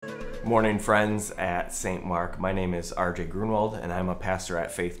Morning, friends at St. Mark. My name is RJ Grunwald, and I'm a pastor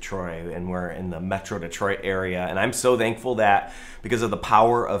at Faith Troy, and we're in the Metro Detroit area. And I'm so thankful that because of the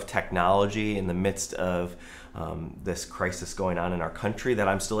power of technology in the midst of this crisis going on in our country, that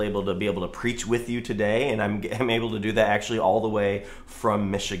I'm still able to preach with you today, and I'm able to do that actually all the way from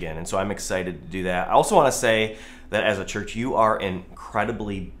Michigan. And so I'm excited to do that. I also want to say that as a church, you are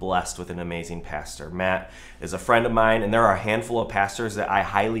incredibly blessed with an amazing pastor. Matt is a friend of mine, and there are a handful of pastors that I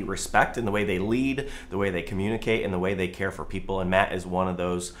highly respect in the way they lead, the way they communicate, and the way they care for people, and Matt is one of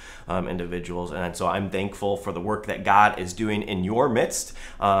those individuals. And so I'm thankful for the work that God is doing in your midst,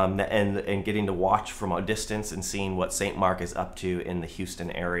 and getting to watch from a distance and seeing what St. Mark is up to in the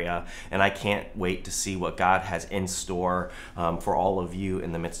Houston area. And I can't wait to see what God has in store for all of you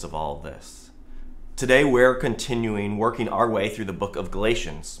in the midst of all of this. Today, we're continuing working our way through the book of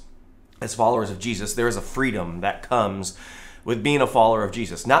Galatians. As followers of Jesus, there is a freedom that comes with being a follower of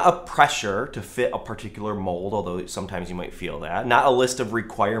Jesus. Not a pressure to fit a particular mold, although sometimes you might feel that. Not a list of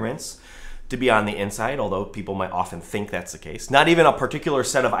requirements to be on the inside, although people might often think that's the case. Not even a particular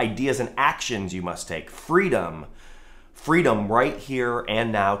set of ideas and actions you must take. Freedom right here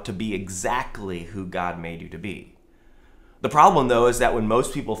and now to be exactly who God made you to be. The problem, though, is that when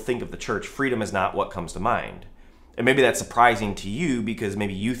most people think of the church, freedom is not what comes to mind. And maybe that's surprising to you because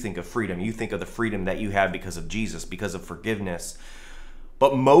maybe you think of freedom. You think of the freedom that you have because of Jesus, because of forgiveness.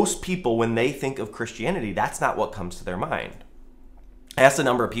 But most people, when they think of Christianity, that's not what comes to their mind. I asked a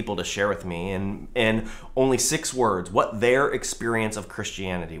number of people to share with me in only 6 words what their experience of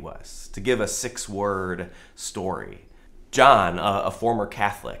Christianity was, to give a 6-word story. John, a former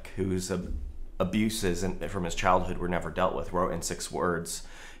Catholic whose abuses from his childhood were never dealt with, wrote in 6 words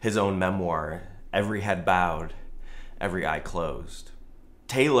his own memoir, "Every head bowed, every eye closed."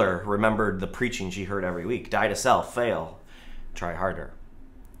 Taylor remembered the preaching she heard every week: die to self, fail, try harder.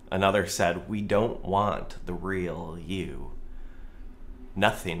 Another said, "We don't want the real you."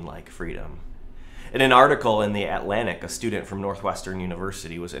 Nothing like freedom. In an article in The Atlantic, a student from Northwestern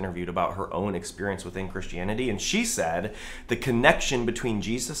University was interviewed about her own experience within Christianity, and she said the connection between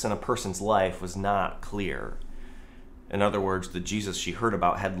Jesus and a person's life was not clear. In other words, the Jesus she heard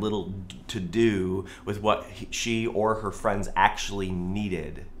about had little to do with what she or her friends actually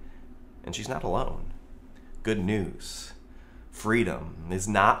needed. And she's not alone. Good news. Freedom is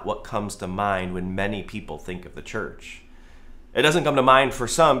not what comes to mind when many people think of the church. It doesn't come to mind for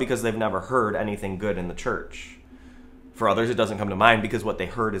some because they've never heard anything good in the church. For others, it doesn't come to mind because what they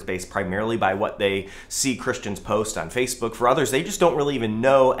heard is based primarily by what they see Christians post on Facebook. For others, they just don't really even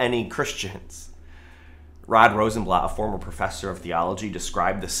know any Christians. Rod Rosenblatt, a former professor of theology,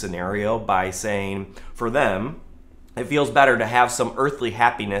 described the scenario by saying, for them, it feels better to have some earthly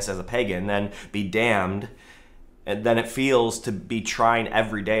happiness as a pagan than be damned. And then it feels to be trying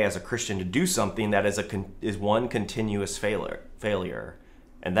every day as a Christian to do something that is one continuous failure,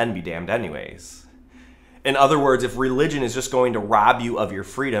 and then be damned anyways. In other words, if religion is just going to rob you of your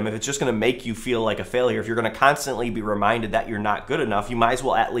freedom, if it's just going to make you feel like a failure, if you're going to constantly be reminded that you're not good enough, you might as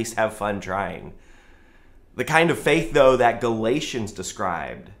well at least have fun trying. The kind of faith, though, that Galatians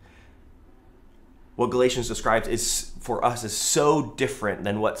described, what Galatians describes is, for us, is so different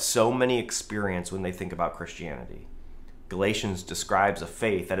than what so many experience when they think about Christianity. Galatians describes a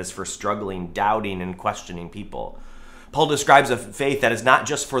faith that is for struggling, doubting, and questioning people. Paul describes a faith that is not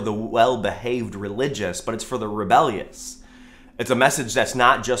just for the well-behaved religious, but it's for the rebellious. It's a message that's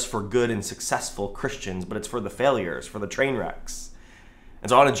not just for good and successful Christians, but it's for the failures, for the train wrecks. And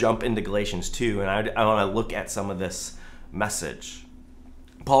so I want to jump into Galatians 2, and I want to look at some of this message.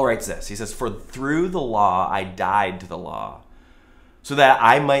 Paul writes this. He says, "For through the law I died to the law, so that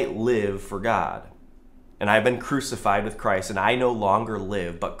I might live for God. And I have been crucified with Christ, and I no longer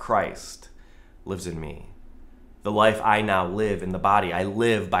live, but Christ lives in me. The life I now live in the body, I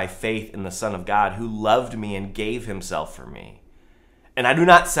live by faith in the Son of God, who loved me and gave himself for me. And I do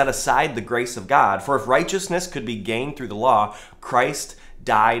not set aside the grace of God, for if righteousness could be gained through the law, Christ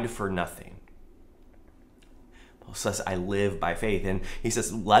died for nothing." Says, I live by faith. And he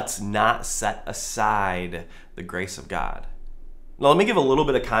says, let's not set aside the grace of God. Now, let me give a little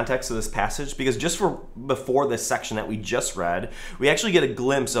bit of context to this passage, because just before this section that we just read, we actually get a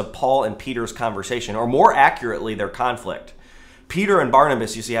glimpse of Paul and Peter's conversation, or more accurately, their conflict. Peter and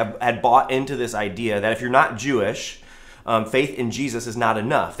Barnabas, you see, had bought into this idea that if you're not Jewish, faith in Jesus is not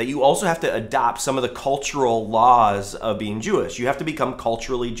enough, that you also have to adopt some of the cultural laws of being Jewish. You have to become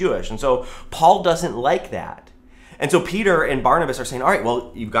culturally Jewish. And so Paul doesn't like that. And so Peter and Barnabas are saying, all right,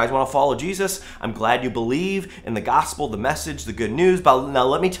 well, you guys want to follow Jesus? I'm glad you believe in the gospel, the message, the good news. But now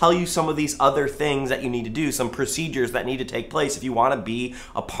let me tell you some of these other things that you need to do, some procedures that need to take place if you want to be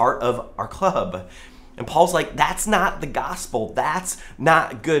a part of our club. And Paul's like, that's not the gospel. That's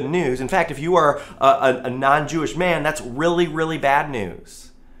not good news. In fact, if you are a non-Jewish man, that's really, really bad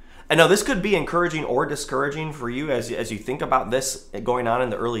news. And now this could be encouraging or discouraging for you as you think about this going on in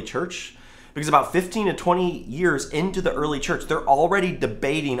the early church. Because about 15 to 20 years into the early church, they're already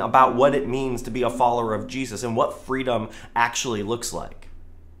debating about what it means to be a follower of Jesus and what freedom actually looks like.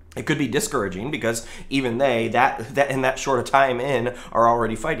 It could be discouraging because even they, that in that short a time in, are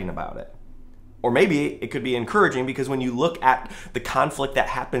already fighting about it. Or maybe it could be encouraging because when you look at the conflict that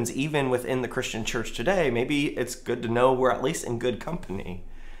happens even within the Christian church today, maybe it's good to know we're at least in good company.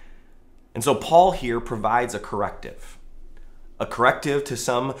 And so Paul here provides a corrective to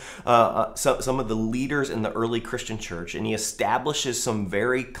some of the leaders in the early Christian church, and he establishes some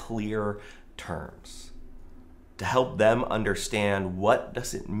very clear terms to help them understand what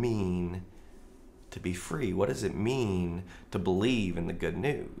does it mean to be free? What does it mean to believe in the good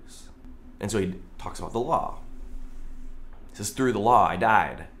news? And so he talks about the law. He says, through the law I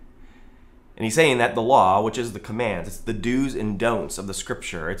died. And he's saying that the law, which is the commands, it's the do's and don'ts of the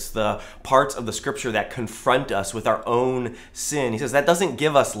scripture. It's the parts of the scripture that confront us with our own sin. He says that doesn't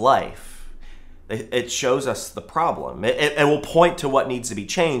give us life. It shows us the problem. It will point to what needs to be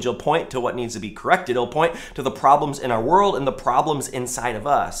changed. It'll point to what needs to be corrected. It'll point to the problems in our world and the problems inside of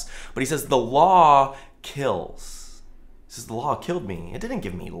us. But he says the law kills. He says the law killed me. It didn't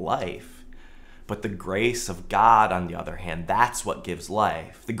give me life. But the grace of God, on the other hand, that's what gives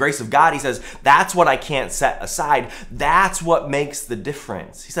life. The grace of God, he says, that's what I can't set aside. That's what makes the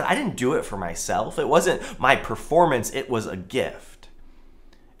difference. He said, I didn't do it for myself. It wasn't my performance. It was a gift.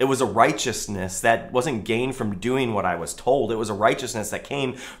 It was a righteousness that wasn't gained from doing what I was told. It was a righteousness that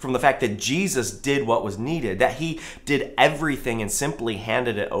came from the fact that Jesus did what was needed, that he did everything and simply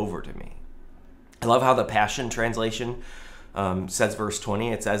handed it over to me. I love how the Passion Translation says verse 20,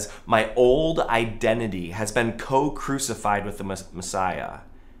 it says, my old identity has been co-crucified with the Messiah,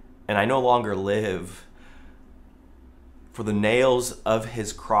 and I no longer live, for the nails of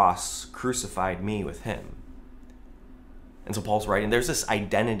his cross crucified me with him. And so Paul's writing, there's this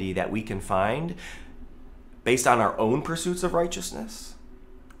identity that we can find based on our own pursuits of righteousness,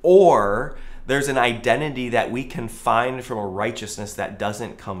 or there's an identity that we can find from a righteousness that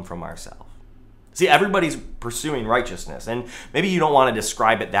doesn't come from ourselves. See, everybody's pursuing righteousness, and maybe you don't want to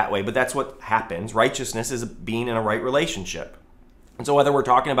describe it that way, but that's what happens. Righteousness is being in a right relationship. And so whether we're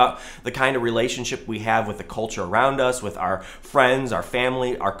talking about the kind of relationship we have with the culture around us, with our friends, our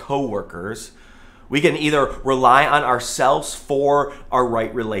family, our coworkers, we can either rely on ourselves for our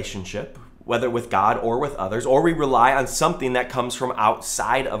right relationship, whether with God or with others, or we rely on something that comes from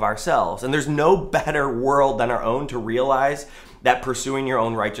outside of ourselves. And there's no better world than our own to realize that pursuing your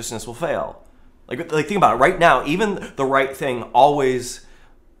own righteousness will fail. Like think about it. Right now, even the right thing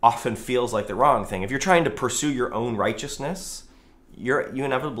often feels like the wrong thing. If you're trying to pursue your own righteousness, you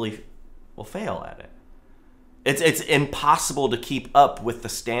inevitably will fail at it. It's impossible to keep up with the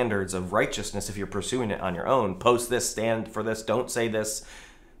standards of righteousness if you're pursuing it on your own. Post this, stand for this, don't say this.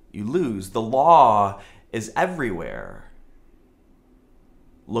 You lose. The law is everywhere.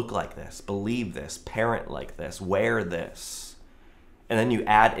 Look like this, believe this, parent like this, wear this. And then you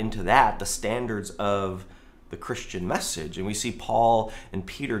add into that the standards of the Christian message. And we see Paul and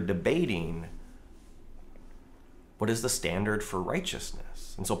Peter debating what is the standard for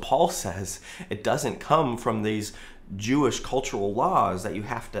righteousness. And so Paul says it doesn't come from these Jewish cultural laws that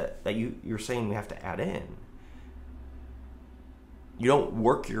you're saying we have to add in. You don't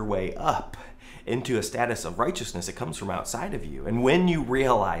work your way up into a status of righteousness. It comes from outside of you. And when you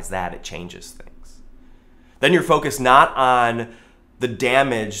realize that, it changes things. Then you're focused not on the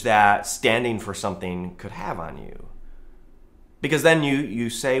damage that standing for something could have on you. Because then you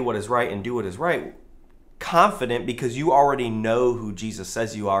say what is right and do what is right, confident because you already know who Jesus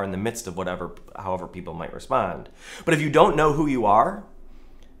says you are in the midst of however people might respond. But if you don't know who you are,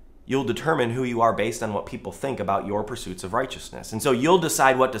 you'll determine who you are based on what people think about your pursuits of righteousness. And so you'll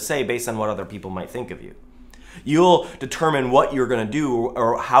decide what to say based on what other people might think of you. You'll determine what you're going to do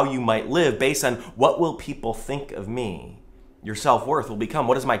or how you might live based on what will people think of me. Your self-worth will become,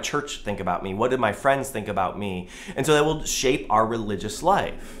 what does my church think about me? What do my friends think about me? And so that will shape our religious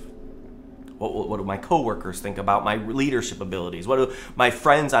life. What do my coworkers think about my leadership abilities? What do my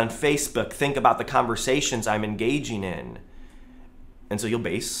friends on Facebook think about the conversations I'm engaging in? And so you'll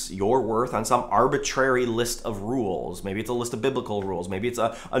base your worth on some arbitrary list of rules. Maybe it's a list of biblical rules. Maybe it's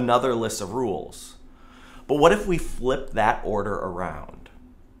another list of rules. But what if we flip that order around?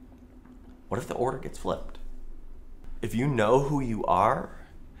 What if the order gets flipped? If you know who you are,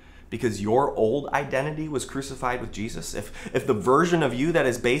 because your old identity was crucified with Jesus, if the version of you that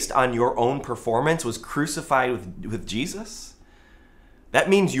is based on your own performance was crucified with Jesus, that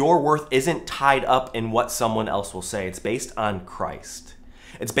means your worth isn't tied up in what someone else will say. It's based on Christ.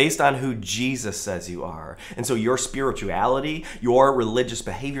 It's based on who Jesus says you are. And so your spirituality, your religious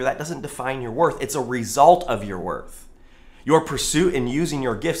behavior, that doesn't define your worth. It's a result of your worth. Your pursuit in using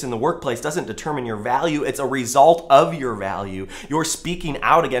your gifts in the workplace doesn't determine your value. It's a result of your value. Your speaking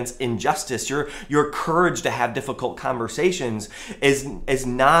out against injustice, your courage to have difficult conversations is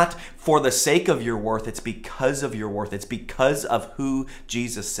not for the sake of your worth. It's because of your worth. It's because of who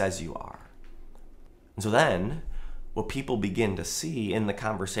Jesus says you are. And so then, what people begin to see in the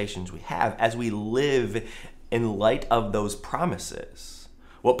conversations we have as we live in light of those promises,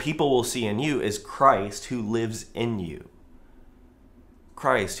 what people will see in you is Christ who lives in you.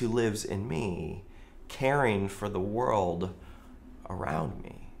 Christ who lives in me, caring for the world around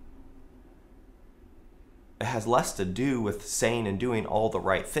me. It has less to do with saying and doing all the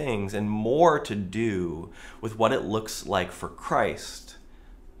right things and more to do with what it looks like for Christ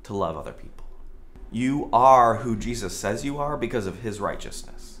to love other people. You are who Jesus says you are because of his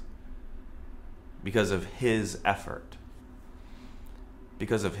righteousness, because of his effort,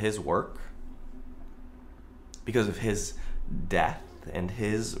 because of his work, because of his death and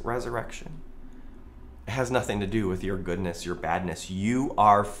his resurrection. It has nothing to do with your goodness, your badness. You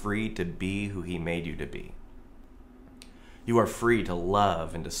are free to be who he made you to be. You are free to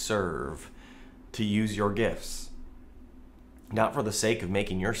love and to serve, to use your gifts, not for the sake of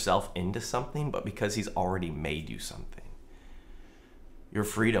making yourself into something, but because he's already made you something. Your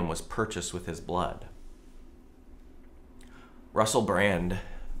freedom was purchased with his blood. Russell Brand,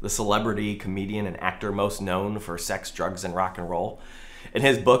 the celebrity, comedian, and actor most known for sex, drugs, and rock and roll, in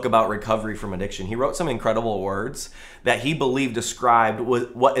his book about recovery from addiction, he wrote some incredible words that he believed described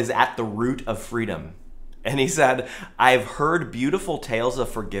what is at the root of freedom. And he said, "I've heard beautiful tales of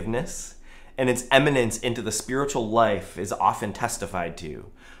forgiveness, and its eminence into the spiritual life is often testified to.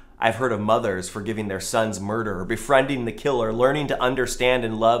 I've heard of mothers forgiving their son's murder, befriending the killer, learning to understand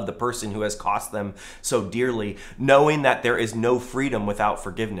and love the person who has cost them so dearly, knowing that there is no freedom without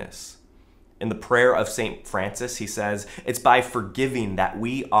forgiveness. In the prayer of St. Francis, he says, it's by forgiving that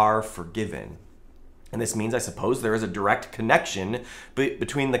we are forgiven. And this means, I suppose, there is a direct connection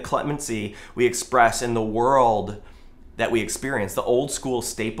between the clemency we express in the world that we experience. The old school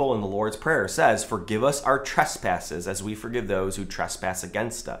staple in the Lord's Prayer says, forgive us our trespasses as we forgive those who trespass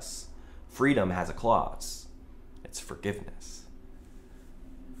against us. Freedom has a clause. It's forgiveness.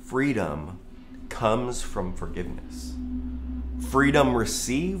 Freedom comes from forgiveness. Freedom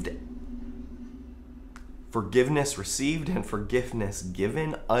received, forgiveness received, and forgiveness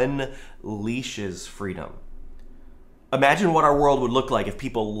given unleashes freedom. Imagine what our world would look like if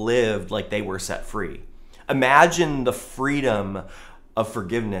people lived like they were set free. Imagine the freedom of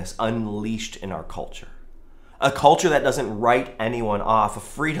forgiveness unleashed in our culture. A culture that doesn't write anyone off. A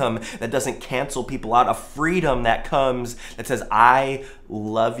freedom that doesn't cancel people out. A freedom that comes that says, I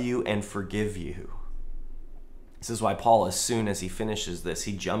love you and forgive you. This is why Paul, as soon as he finishes this,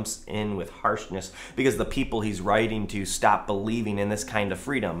 he jumps in with harshness because the people he's writing to stop believing in this kind of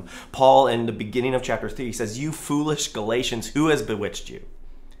freedom. Paul, in the beginning of chapter 3, he says, you foolish Galatians, who has bewitched you?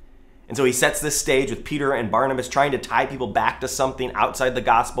 And so he sets this stage with Peter and Barnabas trying to tie people back to something outside the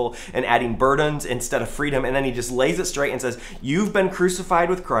gospel and adding burdens instead of freedom. And then he just lays it straight and says, you've been crucified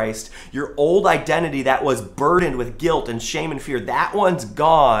with Christ. Your old identity that was burdened with guilt and shame and fear, that one's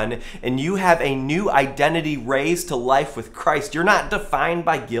gone. And you have a new identity raised to life with Christ. You're not defined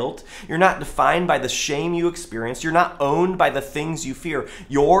by guilt. You're not defined by the shame you experienced. You're not owned by the things you fear.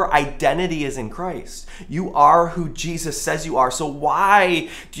 Your identity is in Christ. You are who Jesus says you are. So why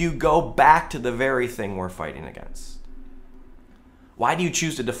do you go back to the very thing we're fighting against? Why do you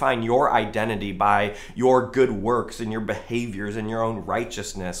choose to define your identity by your good works and your behaviors and your own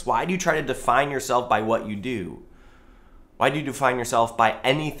righteousness? Why do you try to define yourself by what you do? Why do you define yourself by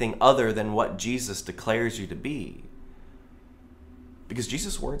anything other than what Jesus declares you to be? Because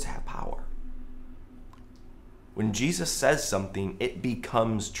Jesus' words have power. When Jesus says something, it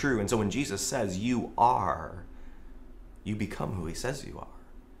becomes true. And so when Jesus says you are, you become who he says you are.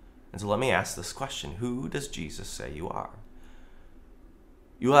 And so let me ask this question. Who does Jesus say you are?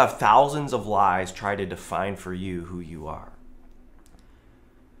 You will have thousands of lies try to define for you who you are.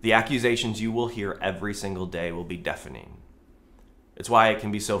 The accusations you will hear every single day will be deafening. It's why it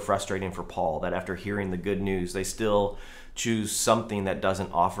can be so frustrating for Paul that after hearing the good news, they still choose something that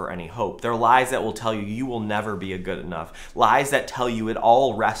doesn't offer any hope. They're lies that will tell you you will never be good enough. Lies that tell you it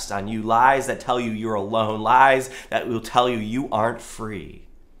all rests on you. Lies that tell you you're alone. Lies that will tell you you aren't free.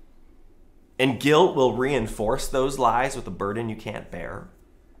 And guilt will reinforce those lies with a burden you can't bear.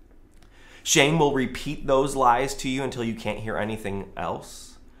 Shame will repeat those lies to you until you can't hear anything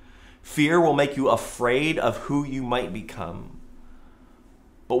else. Fear will make you afraid of who you might become.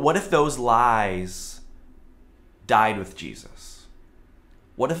 But what if those lies died with Jesus?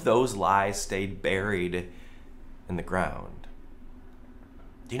 What if those lies stayed buried in the ground?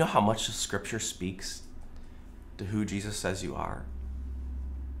 Do you know how much the Scripture speaks to who Jesus says you are?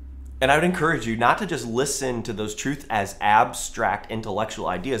 And I would encourage you not to just listen to those truths as abstract intellectual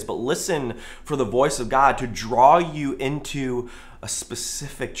ideas, but listen for the voice of God to draw you into a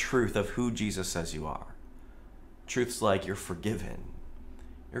specific truth of who Jesus says you are. Truths like you're forgiven,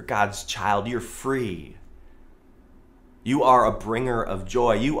 you're God's child, you're free. You are a bringer of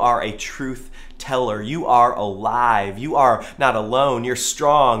joy. You are a truth teller. You are alive. You are not alone. You're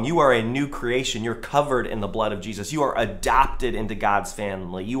strong. You are a new creation. You're covered in the blood of Jesus. You are adopted into God's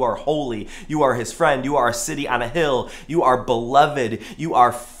family. You are holy. You are his friend. You are a city on a hill. You are beloved. You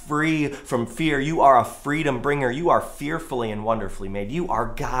are free from fear. You are a freedom bringer. You are fearfully and wonderfully made. You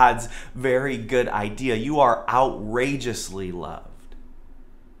are God's very good idea. You are outrageously loved.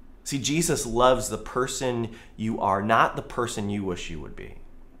 See, Jesus loves the person you are, not the person you wish you would be.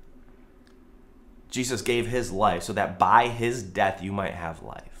 Jesus gave his life so that by his death you might have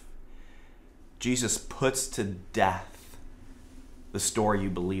life. Jesus puts to death the story you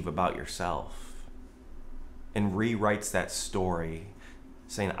believe about yourself and rewrites that story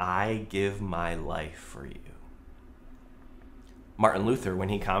saying, I give my life for you. Martin Luther, when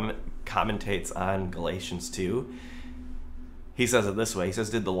he commentates on Galatians 2, he says it this way. He says,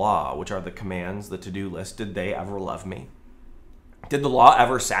 did the law, which are the commands, the to-do list, did they ever love me? Did the law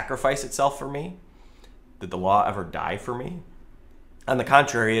ever sacrifice itself for me? Did the law ever die for me? On the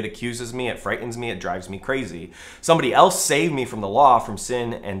contrary, it accuses me, it frightens me, it drives me crazy. Somebody else saved me from the law, from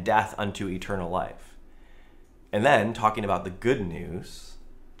sin and death unto eternal life. And then, talking about the good news,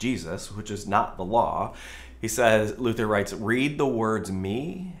 Jesus, which is not the law, he says, Luther writes, read the words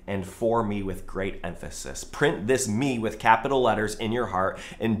me and for me with great emphasis. Print this me with capital letters in your heart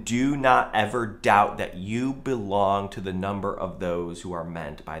and do not ever doubt that you belong to the number of those who are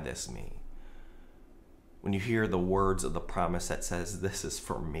meant by this me. When you hear the words of the promise that says, this is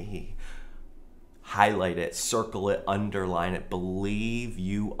for me, highlight it, circle it, underline it, believe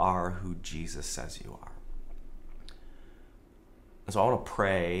you are who Jesus says you are. And so I want to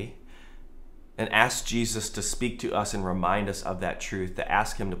pray and ask Jesus to speak to us and remind us of that truth, to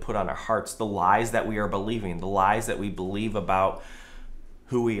ask him to put on our hearts the lies that we are believing, the lies that we believe about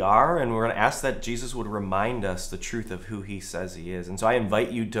who we are, and we're going to ask that Jesus would remind us the truth of who he says he is. And so I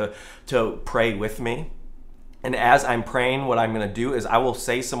invite you to pray with me. And as I'm praying, what I'm going to do is I will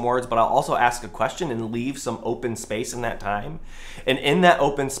say some words, but I'll also ask a question and leave some open space in that time. And in that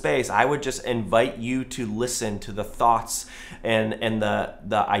open space, I would just invite you to listen to the thoughts and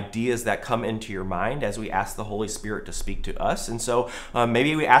the ideas that come into your mind as we ask the Holy Spirit to speak to us. And so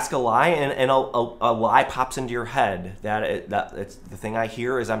maybe we ask a lie and a lie pops into your head that it's the thing I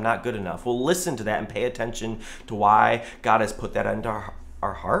hear is I'm not good enough. We'll listen to that and pay attention to why God has put that into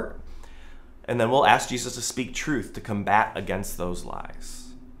our heart. And then we'll ask Jesus to speak truth to combat against those lies.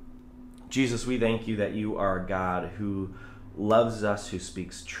 Jesus, we thank you that you are a God who loves us, who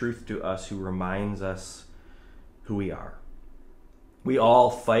speaks truth to us, who reminds us who we are. We all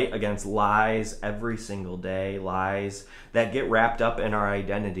fight against lies every single day, lies that get wrapped up in our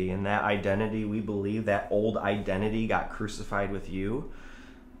identity. And that identity, we believe that old identity got crucified with you.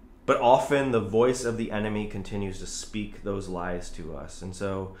 But often the voice of the enemy continues to speak those lies to us. And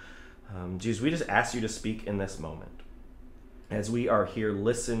so, Jesus, we just ask you to speak in this moment. As we are here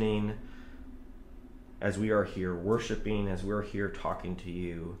listening, as we are here worshiping, as we're here talking to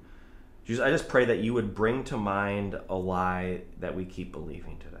you, Jesus, I just pray that you would bring to mind a lie that we keep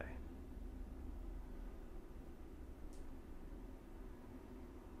believing today.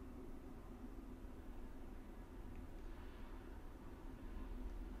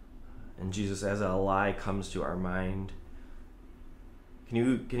 And Jesus, as a lie comes to our mind,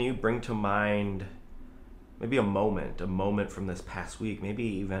 Can you bring to mind maybe a moment from this past week, maybe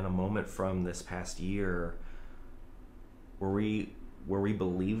even a moment from this past year where we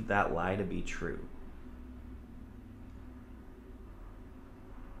believed that lie to be true?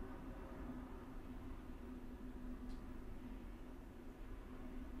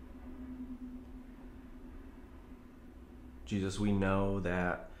 Jesus, we know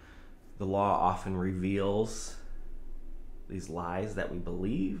that the law often reveals these lies that we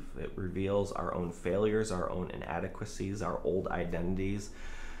believe. It reveals our own failures, our own inadequacies, our old identities.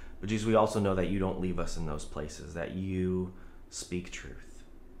 But Jesus, we also know that you don't leave us in those places, that you speak truth,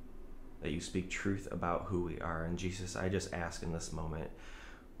 that you speak truth about who we are. And Jesus, I just ask in this moment,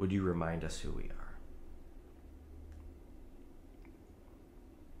 would you remind us who we are?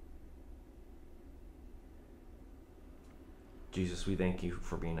 Jesus, we thank you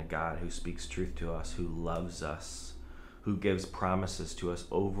for being a God who speaks truth to us, who loves us, who gives promises to us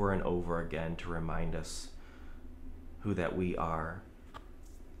over and over again to remind us who that we are,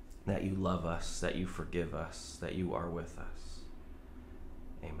 that you love us, that you forgive us, that you are with us.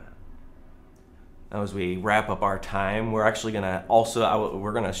 Amen. Now, as we wrap up our time, we're actually going to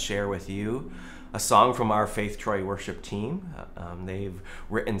we're going to share with you a song from our Faith Troy worship team. They've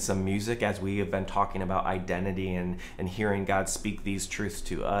written some music as we have been talking about identity and hearing God speak these truths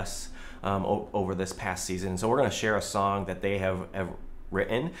to us over this past season. So we're going to share a song that they have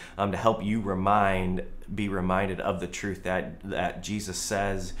written to help you be reminded of the truth that Jesus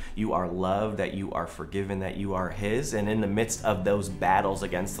says you are loved, that you are forgiven, that you are his. And in the midst of those battles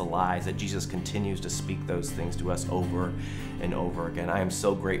against the lies, that Jesus continues to speak those things to us over and over again. I am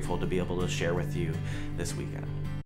so grateful to be able to share with you this weekend.